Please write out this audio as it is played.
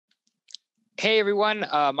Hey everyone,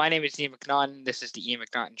 my name is Ian McNaughton. This is the Ian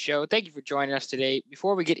McNaughton Show. Thank you for joining us today.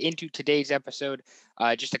 Before we get into today's episode,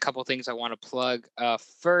 just a couple things I want to plug.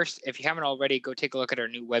 First, if you haven't already, go take a look at our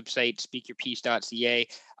new website, speakyourpiece.ca.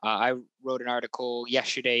 I wrote an article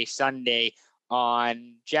yesterday, Sunday,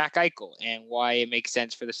 on Jack Eichel and why it makes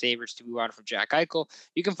sense for the Sabres to move on from Jack Eichel.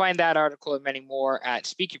 You can find that article and many more at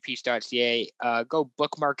speakyourpiece.ca. Go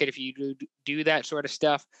bookmark it if you do that sort of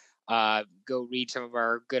stuff. Go read some of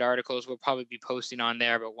our good articles. We'll probably be posting on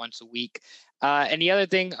there about once a week. And the other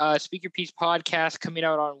thing, Speak Your Piece podcast coming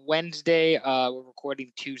out on Wednesday. We're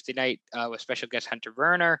recording Tuesday night with special guest Hunter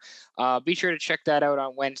Werner. Be sure to check that out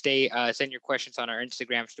on Wednesday. Send your questions on our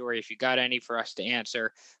Instagram story if you got any for us to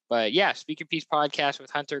answer. But yeah, Speak Your Piece podcast with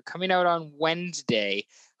Hunter coming out on Wednesday.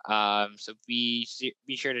 So be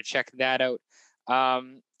sure to check that out.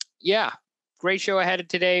 Yeah, great show ahead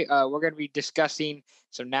today. We're going to be discussing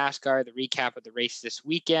some NASCAR, the recap of the race this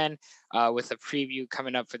weekend, with a preview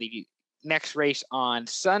coming up for the next race on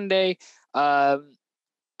Sunday.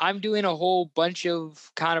 I'm doing a whole bunch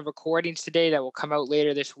of kind of recordings today that will come out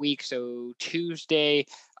later this week. So Tuesday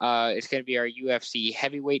is going to be our UFC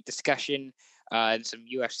heavyweight discussion and some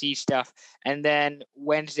UFC stuff. And then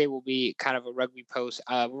Wednesday will be kind of a rugby post.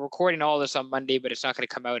 We're recording all this on Monday, but it's not going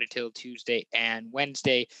to come out until Tuesday and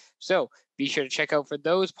Wednesday. So be sure to check out for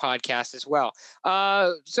those podcasts as well.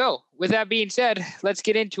 So with that being said, let's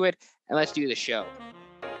get into it and let's do the show.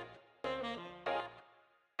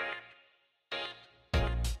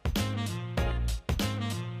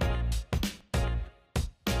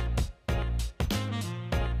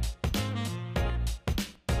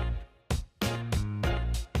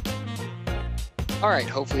 All right,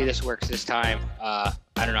 hopefully this works this time. I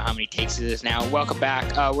don't know how many takes it is now. Welcome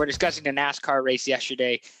back. We're discussing the NASCAR race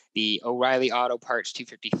yesterday, the O'Reilly Auto Parts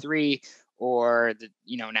 253, or the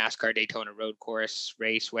NASCAR Daytona Road Course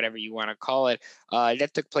race, whatever you want to call it.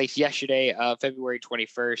 That took place yesterday, February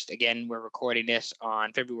 21st. Again, we're recording this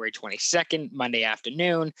on February 22nd, Monday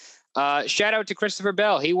afternoon. Shout out to Christopher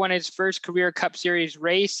Bell. He won his first career Cup Series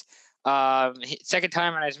race. Second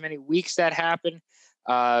time in as many weeks that happened.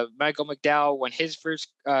 Michael McDowell won his first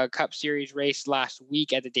Cup Series race last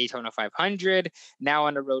week at the Daytona 500. Now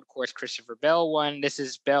on the road course, Christopher Bell won. This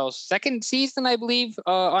is Bell's second season, I believe,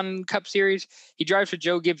 on Cup Series. He drives for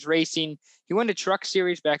Joe Gibbs Racing. He won the Truck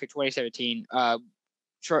Series back in 2017.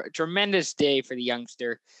 Tremendous day for the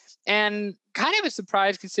youngster. And kind of a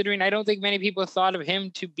surprise considering I don't think many people thought of him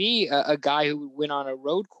to be a guy who would win on a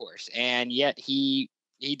road course. And yet he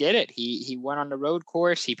did it. He won on the road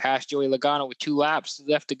course. He passed Joey Logano with 2 laps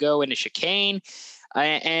left to go in the chicane,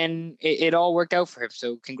 and it all worked out for him.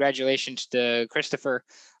 So congratulations to Christopher.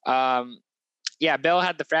 Bell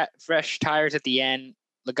had the fresh tires at the end.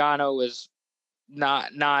 Logano was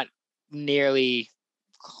not nearly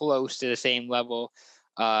close to the same level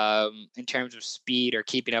in terms of speed or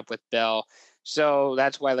keeping up with Bell. So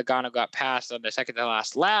that's why Logano got passed on the second to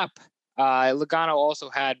last lap. Logano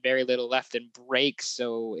also had very little left in brakes,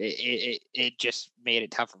 so it just made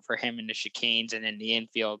it tougher for him in the chicanes and in the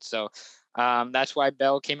infield. So that's why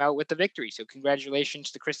Bell came out with the victory. So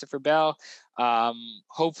congratulations to Christopher Bell.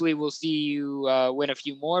 Hopefully we'll see you win a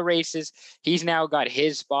few more races. He's now got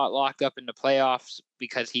his spot locked up in the playoffs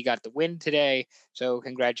because he got the win today. So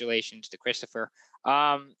congratulations to Christopher.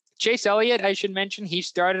 Chase Elliott, I should mention, he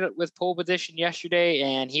started with pole position yesterday,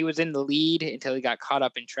 and he was in the lead until he got caught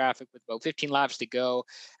up in traffic with about 15 laps to go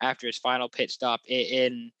after his final pit stop.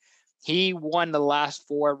 He won the last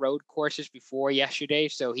 4 road courses before yesterday,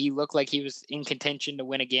 so he looked like he was in contention to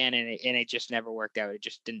win again, and it just never worked out. It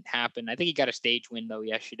just didn't happen. I think he got a stage win, though,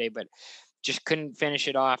 yesterday, but just couldn't finish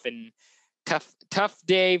it off. And tough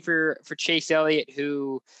day for Chase Elliott,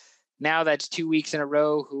 who – now that's 2 weeks in a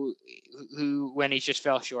row who when he just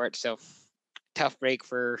fell short. So tough break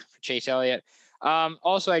for Chase Elliott.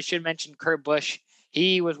 Also, I should mention Kurt Busch.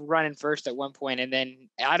 He was running first at one point, and then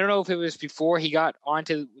I don't know if it was before he got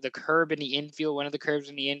onto the curb in the infield, one of the curbs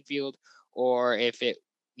in the infield, or if it,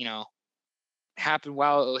 happened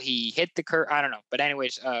while he hit the curb. I don't know. But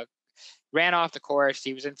anyways, ran off the course.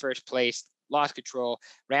 He was in first place. Lost control,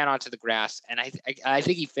 ran onto the grass, and I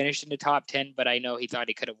think he finished in the top 10, but I know he thought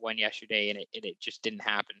he could have won yesterday, and it just didn't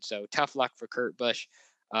happen. So tough luck for Kurt Busch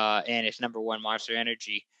and his number 1 Monster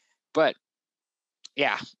Energy. But,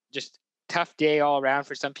 yeah, just tough day all around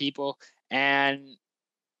for some people. And,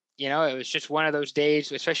 it was just one of those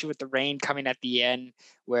days, especially with the rain coming at the end,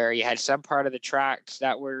 where you had some part of the tracks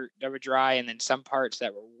that were dry and then some parts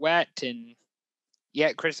that were wet. And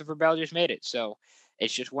yet Christopher Bell just made it. So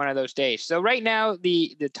it's just one of those days. So right now,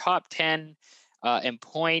 the top 10 in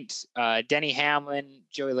points, Denny Hamlin,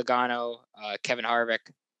 Joey Logano, Kevin Harvick,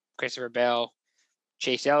 Christopher Bell,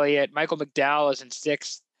 Chase Elliott. Michael McDowell is in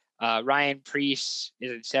 6th. Ryan Preece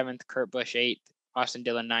is in 7th. Kurt Busch 8th. Austin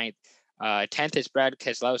Dillon 9th. 10th is Brad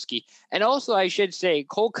Keselowski. And also, I should say,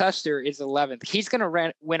 Cole Custer is 11th. He's going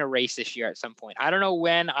to win a race this year at some point. I don't know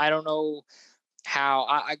when. I don't know how.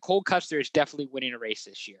 Cole Custer is definitely winning a race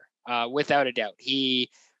this year, without a doubt.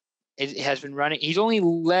 He has been running. He's only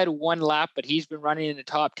led one lap, but he's been running in the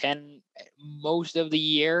top 10 most of the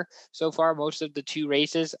year so far, most of the 2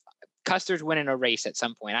 races. Custer's winning a race at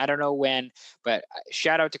some point. I don't know when, but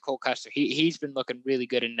shout out to Cole Custer. He's been looking really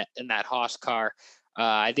good in that Haas car.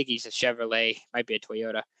 I think he's a Chevrolet, might be a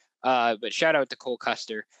Toyota. But shout out to Cole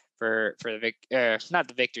Custer for the not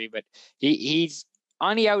the victory, but he's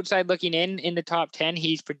on the outside looking in the top 10.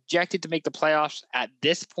 He's projected to make the playoffs at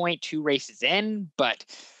this point, 2 races in, but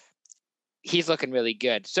he's looking really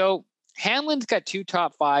good. So Hamlin's got 2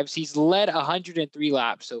 top 5s. He's led 103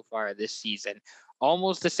 laps so far this season,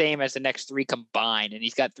 almost the same as the next 3 combined, and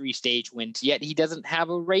he's got 3 stage wins, yet he doesn't have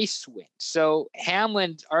a race win. So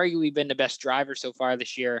Hamlin's arguably been the best driver so far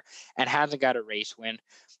this year and hasn't got a race win.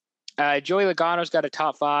 Joey Logano's got a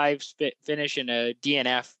top 5 finish in a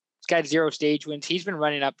DNF. He's got 0 stage wins. He's been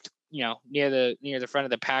running up, near the front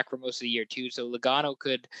of the pack for most of the year too. So Logano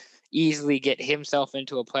could easily get himself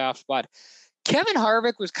into a playoff spot. Kevin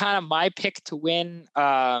Harvick was kind of my pick to win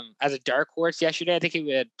as a dark horse yesterday. I think he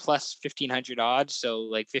had plus 1,500 odds, so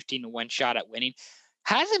like 15-1 shot at winning.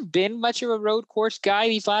 Hasn't been much of a road course guy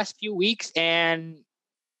these last few weeks, and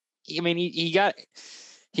I mean he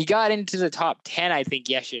got into the top 10, I think,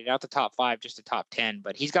 yesterday. Not the top 5, just the top 10.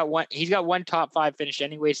 But he's got one top 5 finish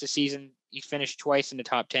anyways this season. He's finished twice in the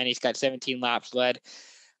top 10. He's got 17 laps led.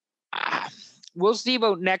 We'll see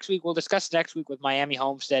about next week. We'll discuss next week with Miami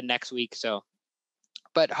Homestead next week. So,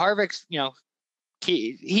 but Harvick's,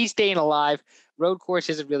 he's staying alive. Road course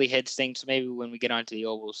isn't really his thing, so maybe when we get onto the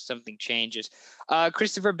ovals, something changes.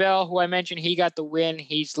 Christopher Bell, who I mentioned, he got the win.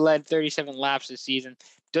 He's led 37 laps this season.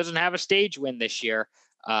 Doesn't have a stage win this year.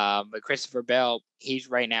 But Christopher Bell, he's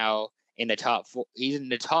right now in the top 4. He's in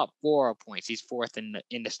the top 4 of points. He's 4th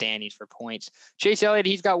in the standings for points. Chase Elliott,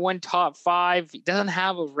 he's got 1 top 5. He doesn't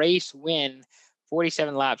have a race win.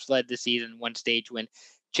 47 laps led this season, 1 stage win.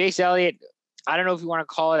 Chase Elliott, I don't know if you want to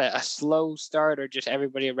call it a slow start or just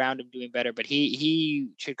everybody around him doing better, but he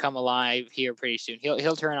should come alive here pretty soon.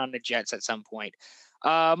 He'll turn on the Jets at some point.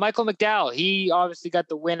 Michael McDowell, he obviously got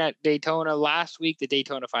the win at Daytona last week, the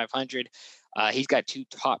Daytona 500. He's got 2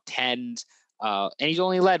 top 10s, and he's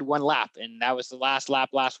only led 1 lap, and that was the last lap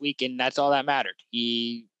last week, and that's all that mattered.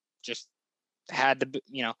 He just had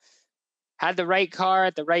the right car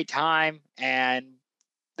at the right time, and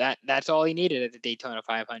that's all he needed at the Daytona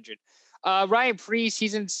 500. Ryan Preece,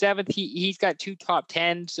 he's in 7th. He's got 2 top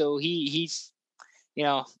 10, so he's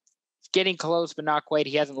getting close, but not quite.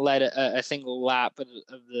 He hasn't led a single lap of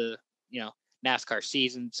the NASCAR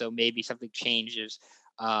season, so maybe something changes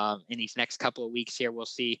in these next couple of weeks here. We'll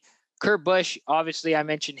see. Kurt Busch, obviously, I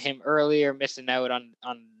mentioned him earlier, missing out on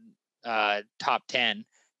top 10.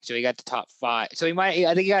 So he got the top 5. So I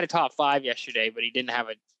think he got a top 5 yesterday, but he didn't have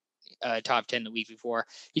a top 10 the week before.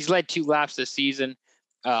 He's led 2 laps this season.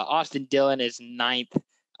 Austin Dillon is 9th.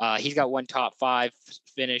 He's got 1 top 5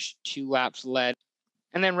 finish, 2 laps led.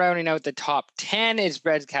 And then rounding out the top 10 is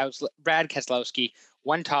Brad Keselowski,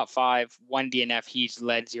 1 top 5, 1 DNF. He's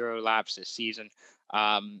led 0 laps this season.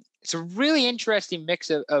 It's a really interesting mix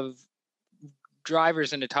of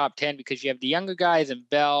drivers in the top 10 because you have the younger guys in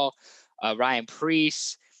Bell, Ryan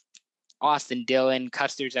Preece, Austin Dillon.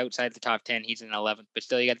 Custer's outside the top 10. He's in 11th. But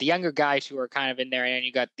still, you got the younger guys who are kind of in there. And then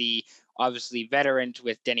you got the, obviously, veterans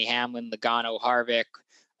with Denny Hamlin, Logano, Harvick,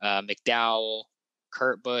 McDowell,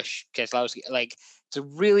 Kurt Busch, Keselowski. Like, it's a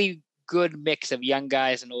really good mix of young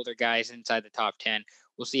guys and older guys inside the top 10.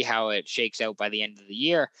 We'll see how it shakes out by the end of the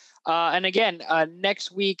year. And again,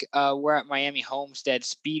 next week, we're at Miami Homestead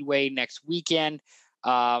Speedway next weekend.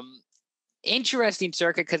 Interesting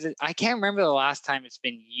circuit because I can't remember the last time it's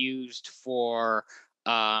been used for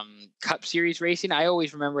Cup Series racing. I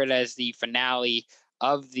always remember it as the finale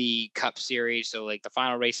of the Cup Series, so like the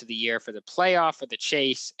final race of the year for the playoff or the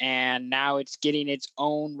chase, and now it's getting its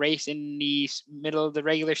own race in the middle of the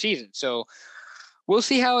regular season. So we'll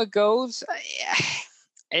see how it goes.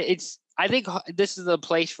 I think this is the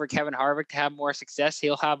place for Kevin Harvick to have more success.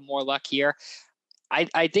 He'll have more luck here.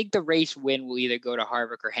 I think the race win will either go to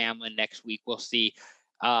Harvick or Hamlin next week. We'll see.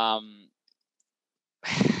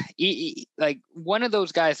 Like one of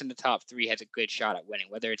those guys in the top 3 has a good shot at winning,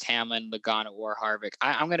 whether it's Hamlin, Logano, or Harvick.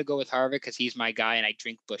 I'm going to go with Harvick because he's my guy and I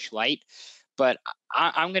drink Busch Light. But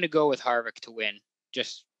I'm going to go with Harvick to win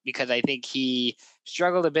just because I think he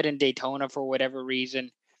struggled a bit in Daytona for whatever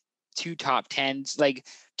reason. two top tens. Like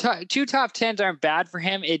two top tens aren't bad for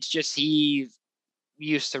him. It's just he's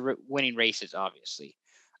used to winning races, obviously.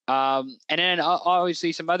 And then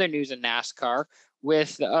obviously some other news in NASCAR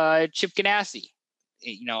with Chip Ganassi.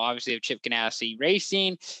 Obviously of Chip Ganassi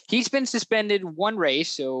Racing. He's been suspended one race,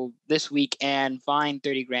 so this week, and fined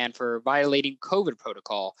 $30,000 for violating COVID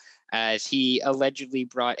protocol, as he allegedly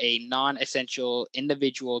brought a non-essential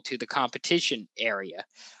individual to the competition area.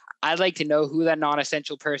 I'd like to know who that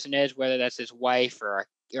non-essential person is, whether that's his wife or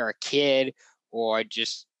a kid, or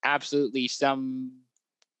just absolutely some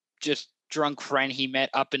just drunk friend he met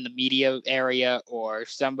up in the media area, or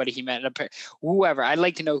somebody he met whoever. I'd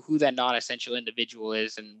like to know who that non-essential individual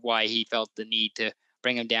is and why he felt the need to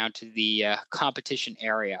bring him down to the competition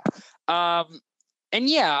area. And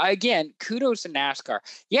yeah, again, kudos to NASCAR.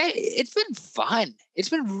 Yeah, it's been fun. It's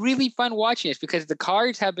been really fun watching this because the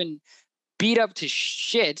cars have been beat up to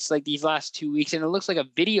shits like these last 2 weeks, and it looks like a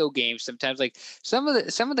video game sometimes. Like some of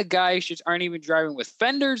the guys just aren't even driving with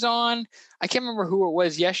fenders on. I can't remember who it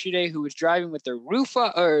was yesterday who was driving with their roof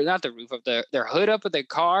up, or not the roof up, their hood up of their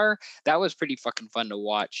car. That was pretty fucking fun to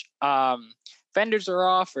watch. Fenders are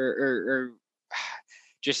off, or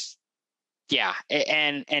just yeah,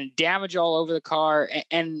 and damage all over the car,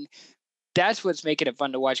 and that's what's making it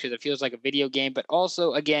fun to watch, because it feels like a video game. But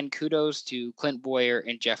also, again, kudos to Clint Boyer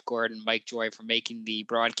and Jeff Gordon, Mike Joy, for making the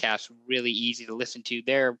broadcast really easy to listen to.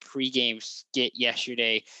 Their pregame skit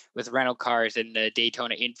yesterday with rental cars in the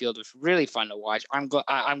Daytona infield was really fun to watch. I'm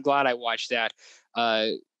glad I watched that.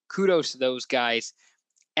 Kudos to those guys.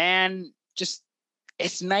 And just,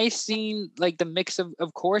 it's nice seeing like the mix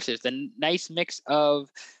of courses, the nice mix of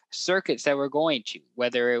circuits that we're going to,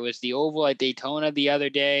 whether it was the oval at Daytona the other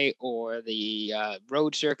day or the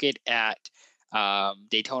road circuit at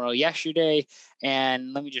Daytona yesterday.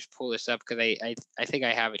 And let me just pull this up because I think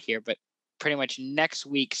I have it here, but pretty much next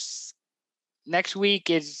week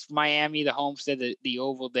is Miami, the homestead, the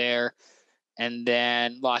oval there. And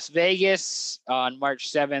then Las Vegas on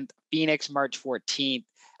March 7th, Phoenix March 14th,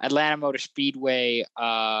 Atlanta Motor Speedway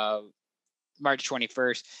March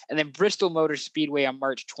 21st, and then Bristol Motor Speedway on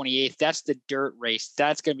March 28th. That's the dirt race.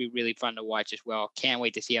 That's going to be really fun to watch as well. Can't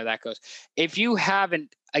wait to see how that goes. If you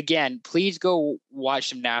haven't, again, please go watch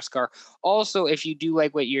some NASCAR. Also, if you do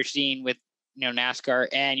like what you're seeing with NASCAR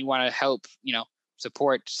and you want to help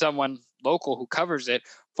support someone local who covers it,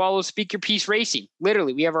 follow Speak Your Piece Racing.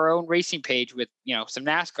 Literally, we have our own racing page with some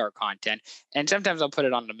NASCAR content, and sometimes I'll put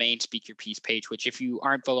it on the main Speak Your Piece page, which if you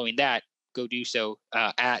aren't following that, go do so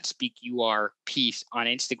at Speak Your Piece on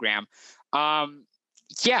Instagram.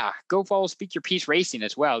 Yeah, go follow Speak Your Piece Racing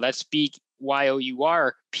as well. That's Speak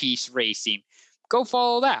YOUR Piece Racing. Go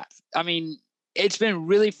follow that. I mean, it's been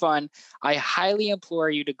really fun. I highly implore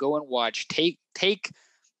you to go and watch. Take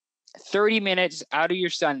 30 minutes out of your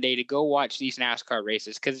Sunday to go watch these NASCAR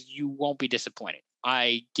races, because you won't be disappointed.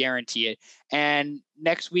 I guarantee it. And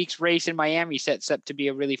next week's race in Miami sets up to be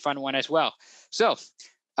a really fun one as well. So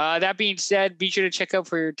that being said, be sure to check out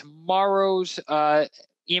for tomorrow's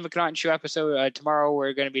Ian McNaughton Show episode. Tomorrow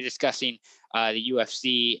we're going to be discussing the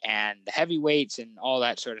UFC and the heavyweights and all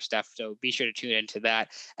that sort of stuff. So be sure to tune into that.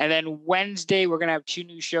 And then Wednesday, we're going to have 2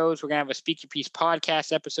 new shows. We're going to have a Speak Your Piece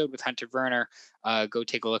podcast episode with Hunter Werner. Go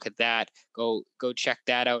take a look at that. Go check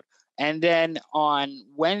that out. And then on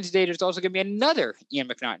Wednesday, there's also going to be another Ian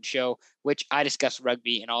McNaughton Show, which I discuss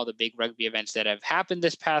rugby and all the big rugby events that have happened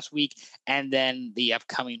this past week, and then the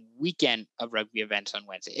upcoming weekend of rugby events on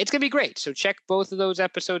Wednesday. It's going to be great. So check both of those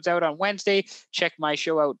episodes out on Wednesday. Check my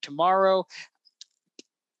show out tomorrow.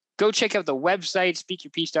 Go check out the website,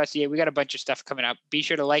 speakyourpiece.ca. We got a bunch of stuff coming up. Be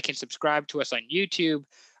sure to like and subscribe to us on YouTube,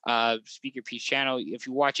 Speak Your Piece channel. If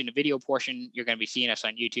you're watching the video portion, you're going to be seeing us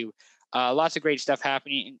on YouTube. Lots of great stuff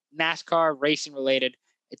happening. NASCAR, racing related.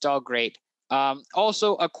 It's all great.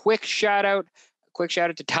 Also, a quick shout out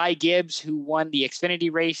to Ty Gibbs, who won the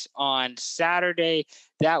Xfinity race on Saturday.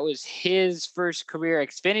 That was his first career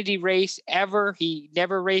Xfinity race ever. He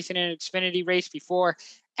never raced in an Xfinity race before,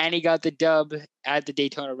 and he got the dub at the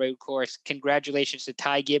Daytona Road Course. Congratulations to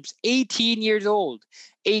Ty Gibbs, 18 years old,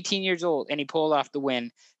 and he pulled off the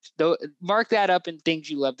win. Mark that up in things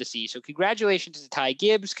you love to see. So congratulations to Ty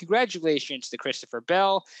Gibbs. Congratulations to Christopher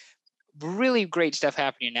Bell. Really great stuff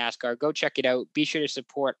happening in NASCAR. Go check it out. Be sure to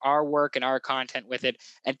support our work and our content with it.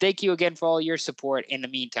 And thank you again for all your support in the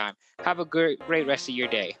meantime. Have a great rest of your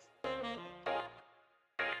day.